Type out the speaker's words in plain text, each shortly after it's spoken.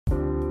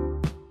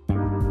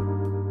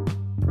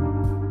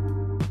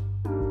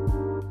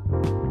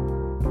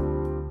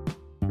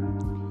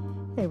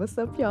what's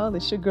up, y'all?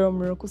 It's your girl,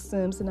 Miracle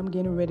Sims, and I'm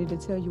getting ready to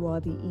tell you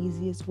all the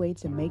easiest way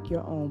to make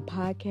your own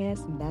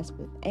podcast, and that's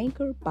with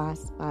Anchor by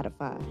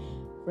Spotify.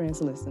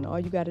 Friends, listen, all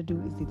you got to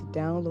do is either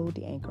download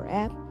the Anchor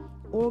app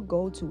or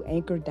go to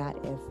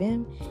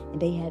anchor.fm, and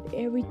they have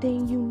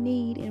everything you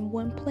need in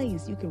one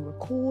place. You can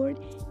record,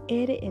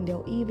 edit, and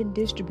they'll even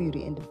distribute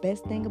it. And the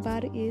best thing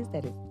about it is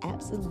that it's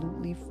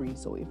absolutely free.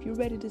 So if you're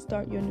ready to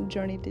start your new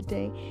journey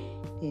today,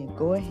 then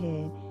go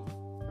ahead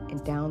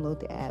and download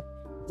the app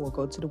or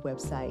go to the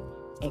website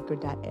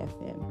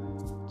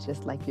anchor.fm,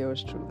 just like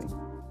yours truly.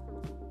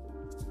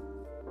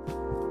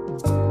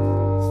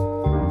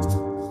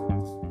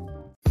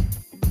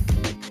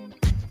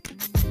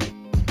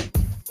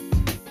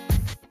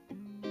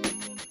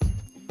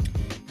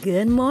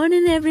 Good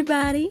morning,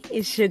 everybody.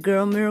 It's your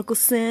girl, Miracle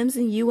Sims,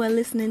 and you are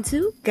listening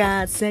to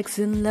God, Sex,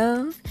 and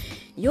Love,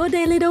 your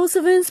daily dose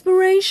of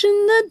inspiration,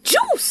 the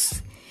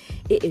juice.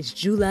 It is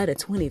July the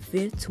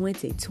 25th,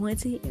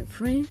 2020, and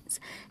friends,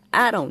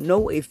 I don't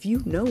know if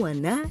you know or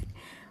not,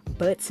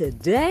 but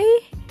today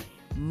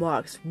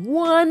marks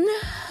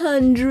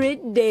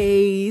 100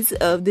 days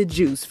of the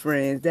juice,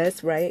 friends.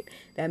 That's right.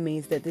 That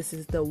means that this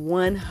is the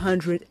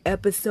 100th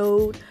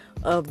episode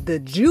of the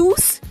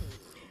juice.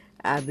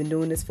 I've been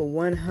doing this for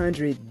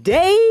 100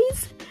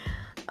 days.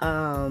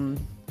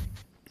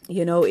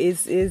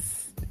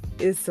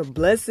 It's a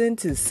blessing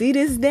to see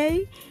this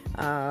day.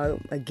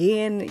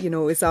 Again,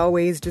 it's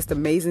always just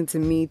amazing to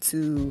me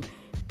to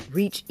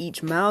reach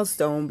each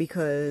milestone,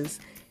 because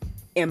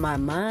in my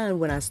mind,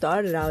 when I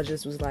started, I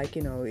was like,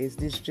 is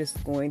this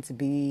just going to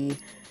be,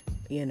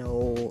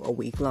 a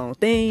week-long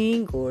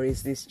thing, or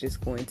is this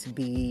just going to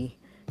be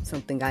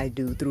something I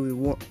do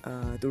through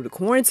the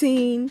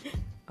quarantine?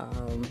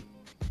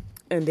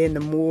 And then the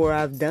more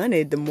I've done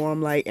it, the more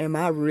I'm like, am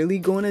I really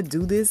going to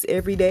do this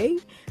every day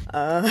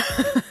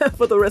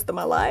for the rest of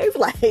my life?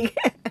 Like,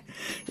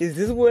 is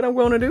this what I'm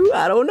going to do?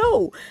 I don't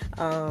know.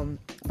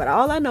 But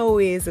all I know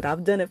is that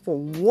I've done it for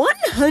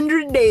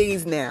 100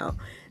 days now.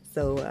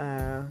 So,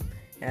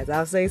 as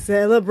I'll say,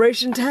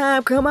 celebration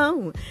time, come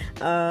on.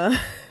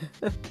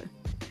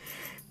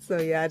 So,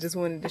 yeah, I just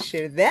wanted to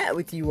share that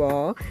with you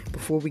all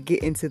before we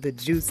get into the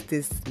juice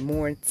this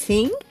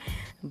morning.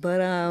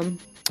 But,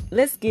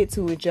 let's get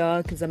to it,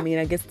 y'all, because, I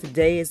guess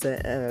today is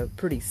a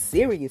pretty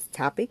serious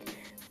topic.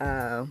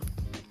 We're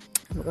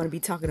going to be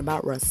talking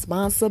about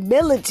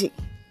responsibility.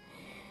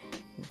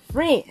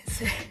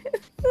 Friends,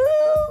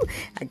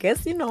 I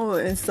guess,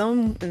 in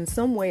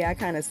some way I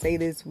kind of say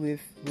this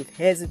with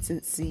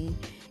hesitancy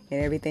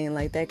and everything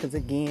like that, because,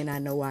 again, I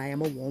know I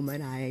am a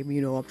woman.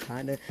 I'm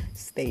trying to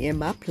stay in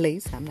my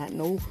place. I'm not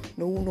no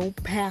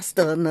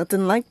pastor,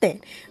 nothing like that.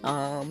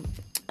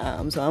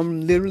 So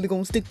I'm literally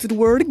going to stick to the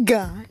word of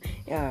God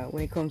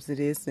when it comes to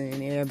this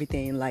and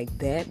everything like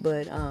that.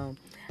 But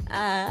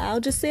I'll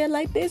just say it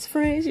like this,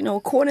 friends.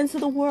 According to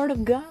the word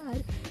of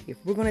God, if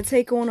we're going to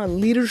take on a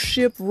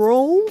leadership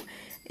role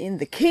in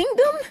the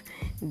kingdom,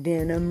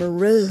 then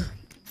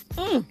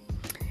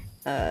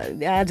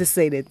I'll just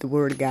say that the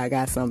word of God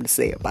got something to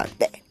say about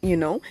that,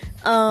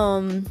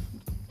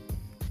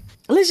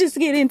 Let's just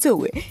get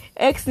into it.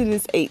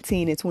 Exodus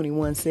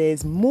 18:21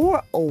 says,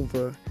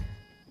 "Moreover,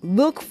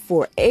 look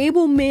for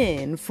able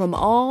men from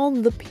all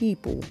the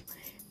people,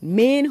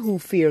 men who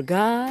fear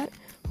God,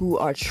 who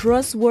are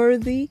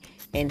trustworthy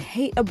and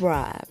hate a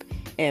bribe,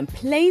 and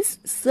place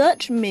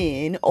such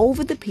men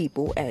over the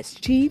people as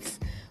chiefs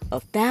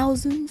of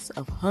thousands,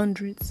 of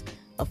hundreds,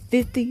 of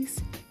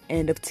fifties,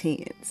 and of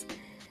tens."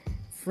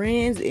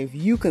 Friends, if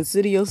you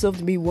consider yourself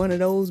to be one of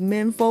those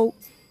men folk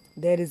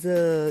that is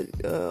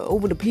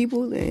over the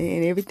people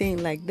and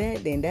everything like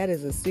that, then that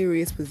is a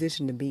serious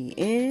position to be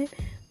in.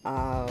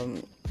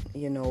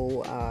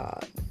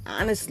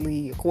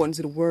 Honestly, according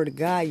to the word of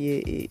God,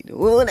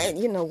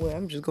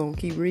 I'm just going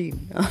to keep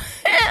reading.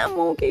 I'm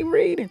going to keep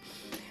reading.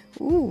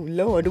 Ooh,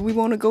 Lord, do we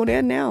want to go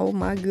there now? Oh,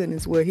 my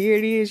goodness. Well, here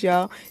it is,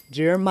 y'all.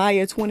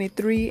 Jeremiah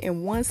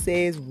 23:1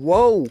 says,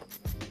 "Woe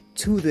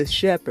to the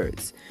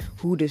shepherds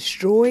who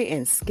destroy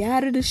and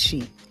scatter the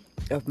sheep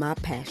of my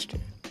pasture,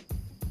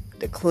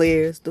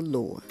 declares the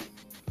Lord."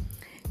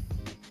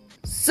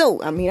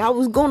 So, I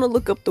was going to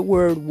look up the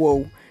word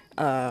woe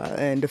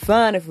and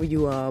define it for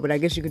you all, but I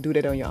guess you can do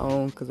that on your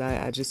own, because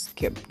I just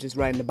kept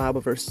writing the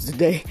Bible verses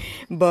today.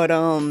 But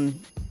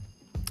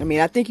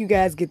I think you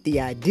guys get the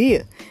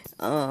idea.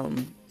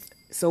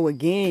 So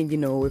again,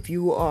 if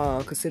you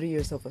consider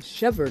yourself a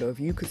shepherd, or if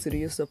you consider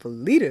yourself a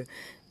leader,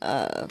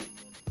 woe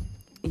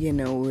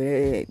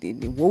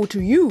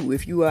to you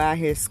if you are out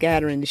here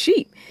scattering the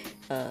sheep.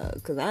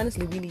 Because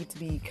honestly, we need to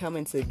be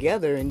coming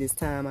together in this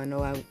time. I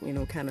know I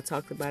kind of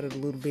talked about it a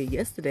little bit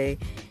yesterday,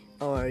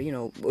 or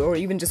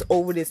even just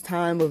over this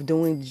time of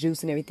doing the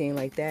juice and everything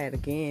like that.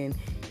 Again,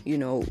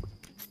 now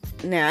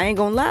I ain't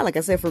gonna lie, like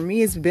I said, for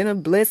me it's been a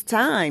blessed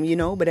time,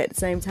 but at the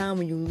same time,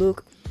 when you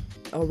look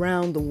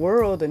around the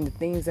world and the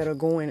things that are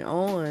going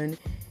on,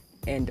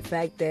 and the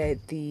fact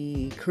that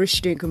the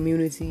Christian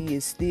community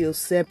is still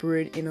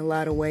separate in a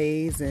lot of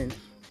ways, and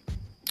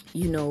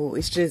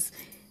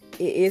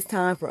it's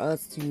time for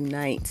us to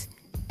unite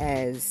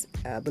as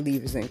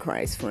believers in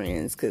Christ,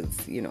 friends, because,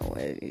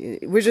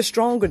 we're just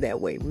stronger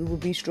that way. We will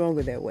be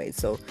stronger that way.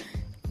 So,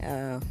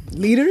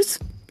 leaders,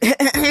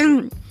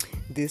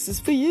 this is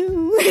for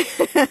you.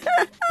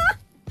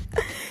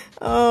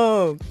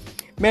 Oh,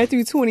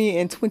 Matthew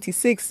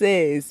 20:26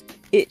 says,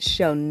 "It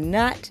shall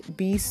not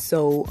be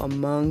so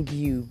among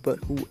you, but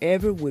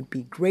whoever would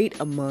be great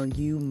among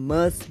you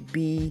must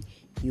be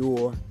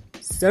your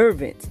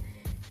servant."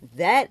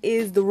 That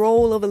is the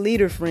role of a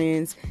leader,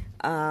 friends.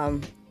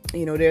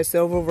 There are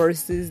several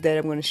verses that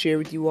I'm going to share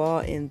with you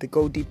all in the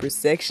Go Deeper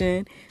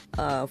section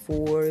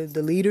for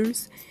the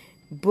leaders.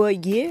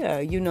 But yeah,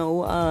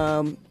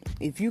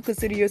 if you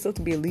consider yourself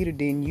to be a leader,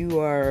 then you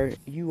are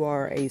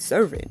a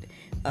servant.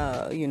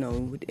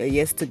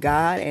 Yes to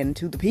God and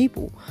to the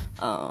people.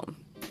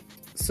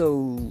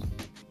 So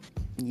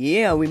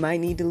yeah, we might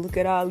need to look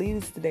at our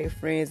leaders today,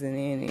 friends,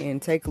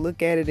 and take a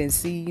look at it and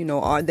see,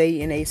 are they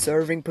in a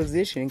serving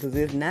position? Because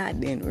if not,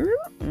 then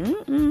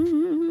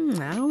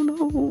I don't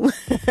know.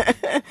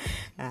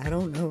 I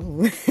don't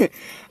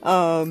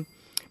know.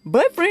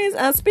 But friends,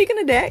 speaking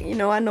of that,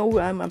 I know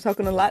I'm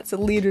talking to lots of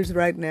leaders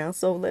right now.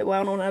 So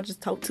why don't I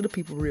just talk to the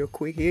people real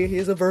quick?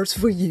 Here's a verse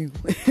for you.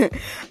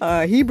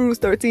 Hebrews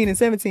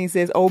 13:17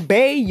 says,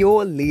 "Obey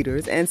your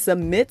leaders and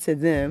submit to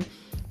them,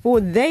 for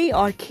they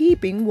are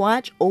keeping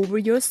watch over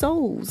your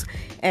souls,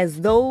 as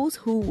those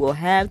who will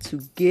have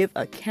to give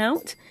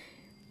account.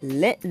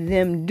 Let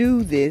them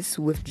do this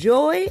with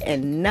joy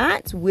and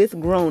not with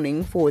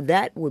groaning, for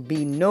that would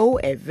be no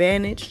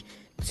advantage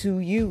to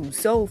you."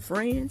 So,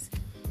 friends,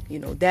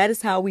 that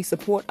is how we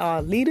support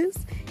our leaders.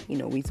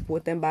 We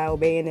support them by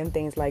obeying them,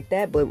 things like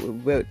that. But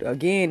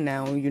again,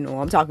 now,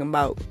 I'm talking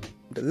about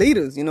the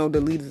leaders,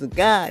 the leaders of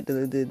God,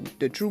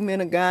 the true men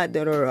of God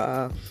that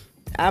are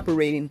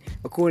operating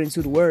according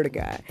to the word of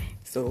God.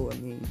 So,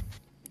 and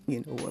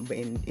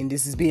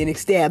this is being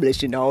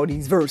established in all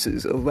these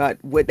verses about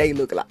what they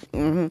look like.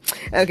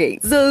 Okay,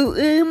 so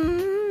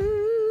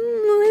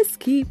let's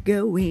keep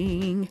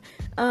going.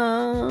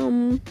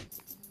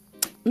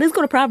 Let's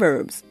go to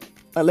Proverbs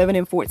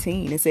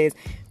 11:14. It says,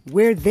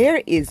 "Where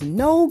there is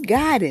no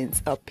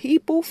guidance, a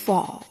people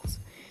falls,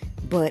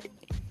 but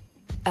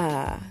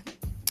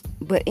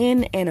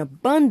in an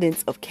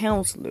abundance of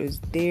counselors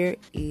there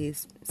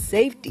is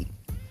safety."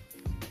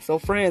 So,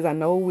 friends, I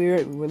know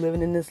we're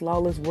living in this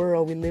lawless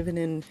world. We're living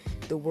in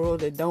the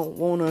world that don't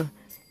want to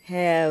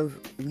have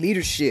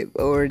leadership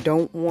or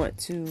don't want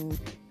to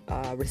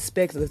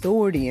respect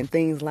authority and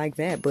things like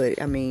that. But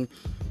I mean,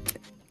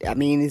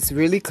 it's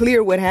really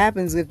clear what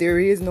happens if there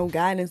is no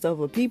guidance of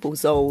a people.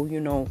 So,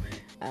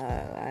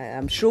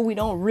 I'm sure we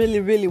don't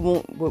really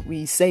want what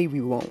we say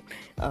we want.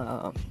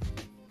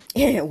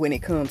 When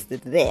it comes to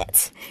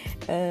that.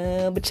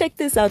 But check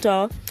this out,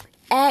 y'all.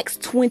 Acts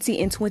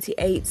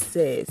 20:28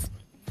 says,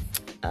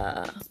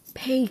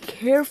 "Pay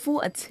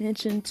careful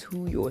attention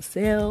to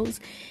yourselves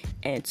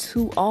and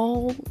to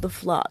all the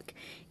flock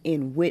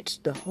in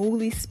which the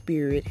Holy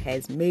Spirit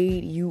has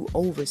made you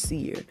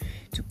overseer,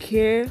 to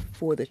care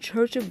for the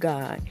church of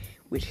God,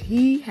 which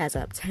he has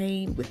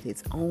obtained with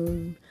his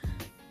own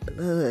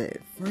blood."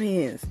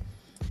 Friends,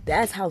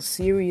 that's how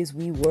serious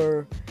we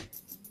were,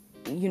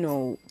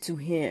 to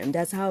him.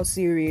 That's how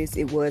serious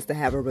it was to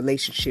have a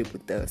relationship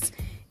with us.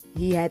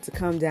 He had to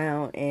come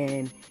down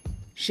and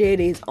shed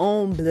his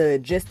own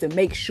blood just to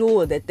make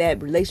sure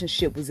that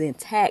relationship was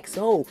intact.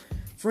 So,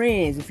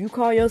 friends, if you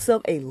call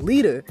yourself a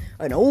leader,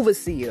 an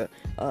overseer,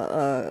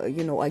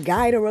 a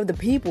guider of the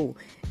people,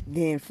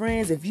 then,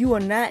 friends, if you are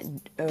not,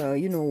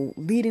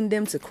 leading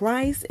them to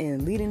Christ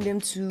and leading them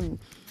to,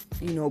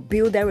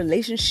 build that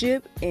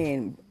relationship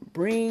and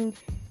bring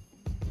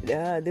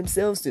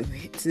themselves to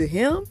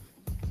him,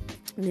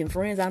 then,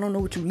 friends, I don't know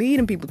what you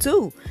leading people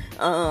to,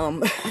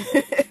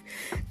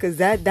 because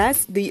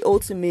that's the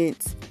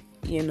ultimate,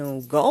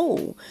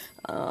 goal.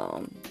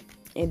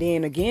 And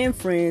then again,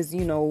 friends,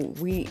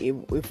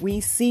 if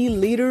we see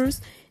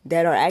leaders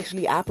that are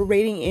actually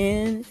operating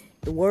in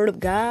the word of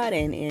God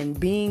and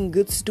being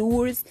good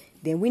stewards,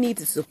 then we need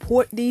to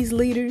support these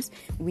leaders.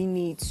 We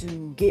need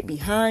to get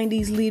behind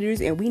these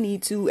leaders, and we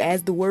need to,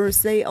 as the words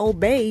say,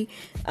 obey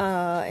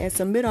and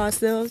submit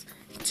ourselves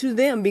to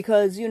them,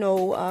 because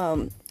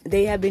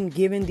they have been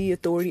given the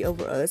authority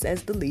over us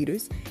as the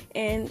leaders,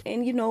 and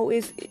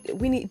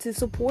we need to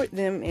support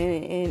them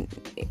in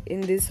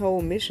this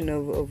whole mission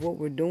of what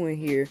we're doing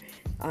here,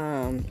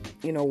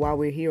 while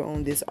we're here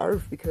on this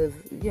earth, because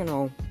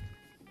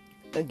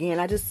again,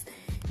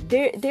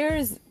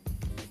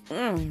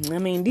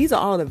 these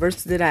are all the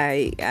verses that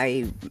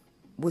I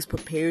was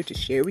prepared to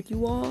share with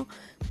you all,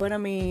 but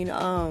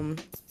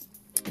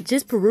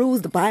just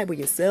peruse the Bible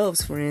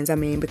yourselves, friends.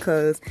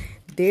 Because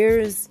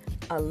there's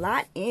a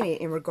lot in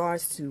it in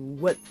regards to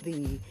what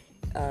the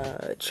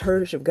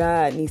church of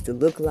God needs to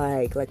look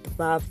like the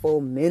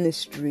fivefold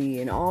ministry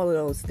and all of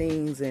those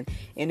things. And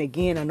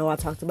again, I know I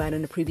talked about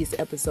in the previous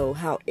episode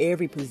how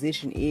every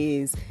position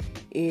is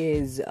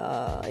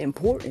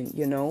important.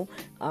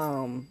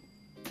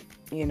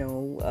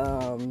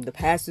 The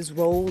pastor's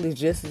role is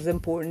just as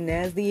important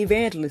as the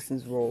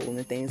evangelist's role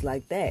and things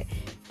like that.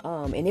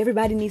 And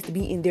everybody needs to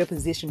be in their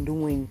position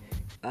doing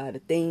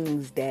the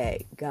things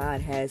that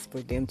God has for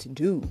them to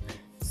do.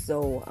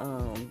 So,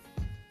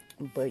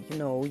 but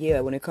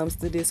when it comes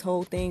to this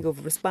whole thing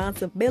of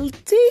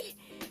responsibility,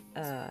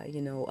 a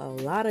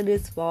lot of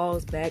this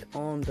falls back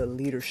on the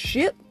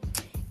leadership.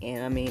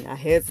 And I mean, I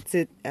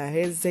hesitate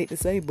to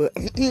say, but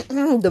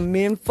the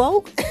men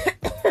folk.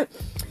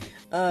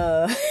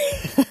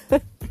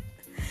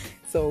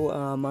 So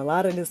a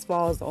lot of this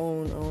falls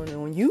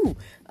on you.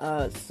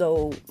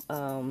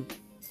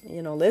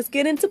 Let's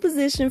get into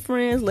position,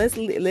 friends.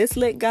 Let's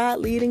let God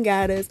lead and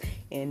guide us,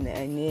 and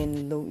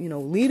then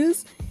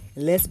leaders.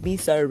 Let's be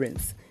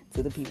servants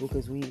to the people,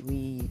 because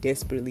we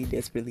desperately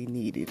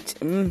need it.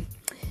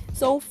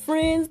 So,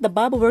 friends, the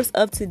Bible verse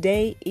of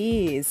today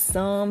is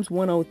Psalms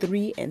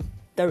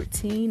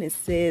 103:13. It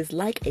says,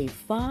 "Like a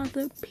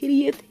father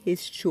pitieth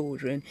his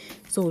children,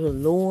 so the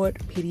Lord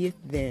pitieth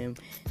them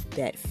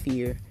that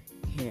fear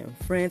him."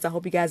 Friends, I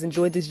hope you guys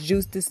enjoyed this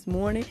juice this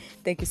morning.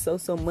 Thank you so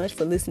much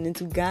for listening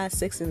to God,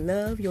 Sex, and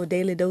Love, your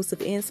daily dose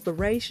of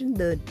inspiration,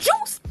 the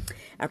juice.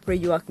 I pray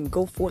you all can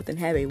go forth and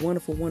have a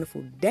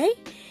wonderful day.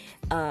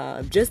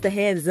 Just a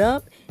heads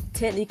up,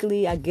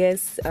 technically, I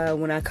guess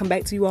when I come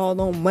back to you all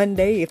on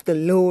Monday, if the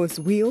Lord's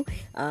will,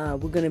 we're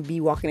going to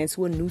be walking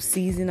into a new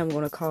season. I'm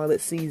going to call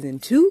it season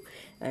 2.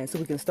 And so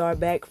we can start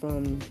back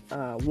from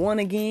 1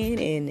 again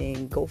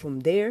and go from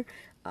there.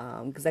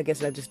 Because I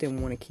guess I just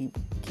didn't want to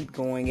keep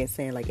going and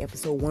saying like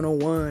episode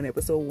 101,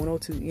 episode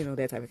 102,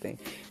 that type of thing.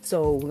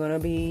 So we're going to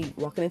be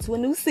walking into a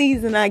new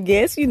season, I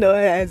guess,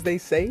 as they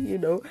say,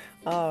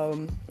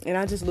 and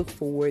I just look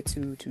forward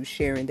to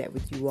sharing that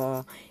with you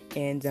all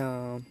and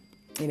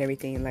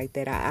everything like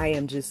that. I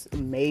am just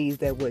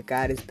amazed at what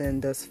God has done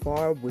thus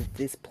far with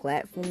this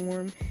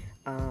platform.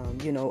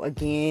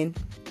 Again,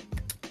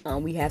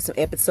 we have some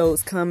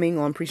episodes coming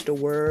on Preach the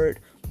Word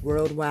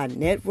Worldwide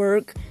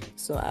Network,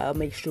 so I'll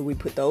make sure we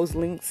put those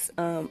links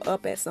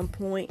up at some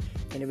point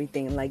and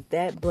everything like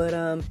that. But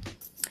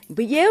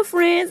yeah,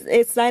 friends,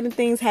 exciting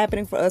things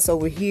happening for us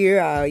over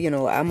here.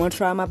 I'm gonna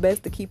try my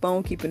best to keep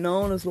on keeping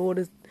on as long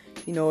as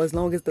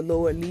the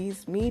Lord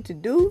leads me to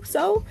do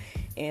so.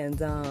 And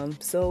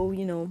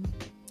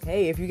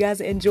hey, if you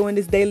guys are enjoying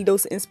this daily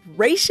dose of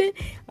inspiration,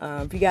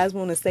 if you guys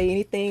want to say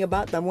anything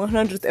about the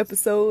 100th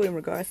episode in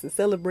regards to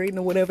celebrating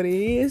or whatever it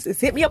is,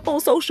 just hit me up on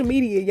social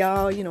media,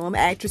 y'all. I'm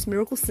actress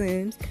Miracle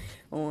Sims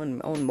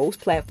on most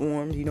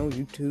platforms,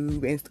 YouTube,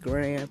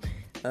 Instagram,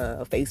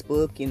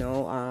 Facebook,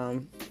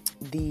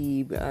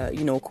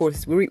 of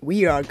course,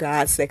 we are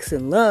God, Sex,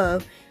 and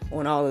Love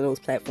on all of those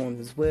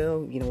platforms as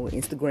well,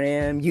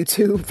 Instagram,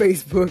 YouTube,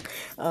 Facebook.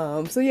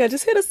 So yeah,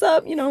 just hit us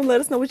up,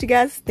 let us know what you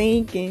guys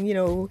think. And,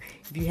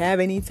 if you have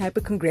any type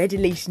of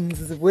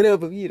congratulations or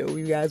whatever,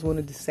 you guys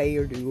wanted to say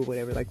or do or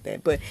whatever like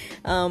that. But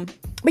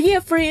yeah,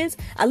 friends,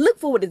 I look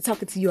forward to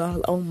talking to you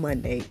all on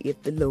Monday,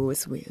 if the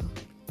Lord's will.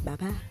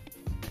 Bye-bye.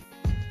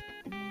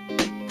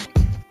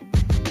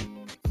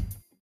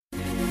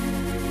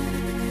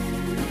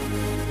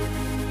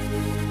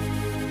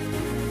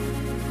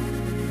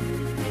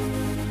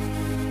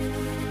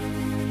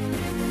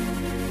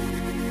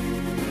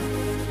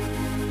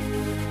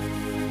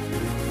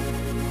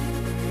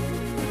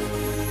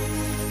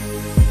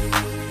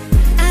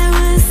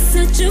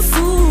 Such a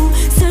fool,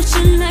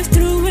 searching life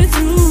through and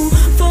through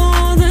for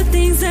all the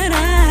things that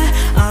I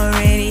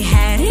already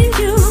had in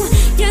you.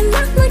 You're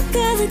not like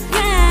other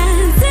guys.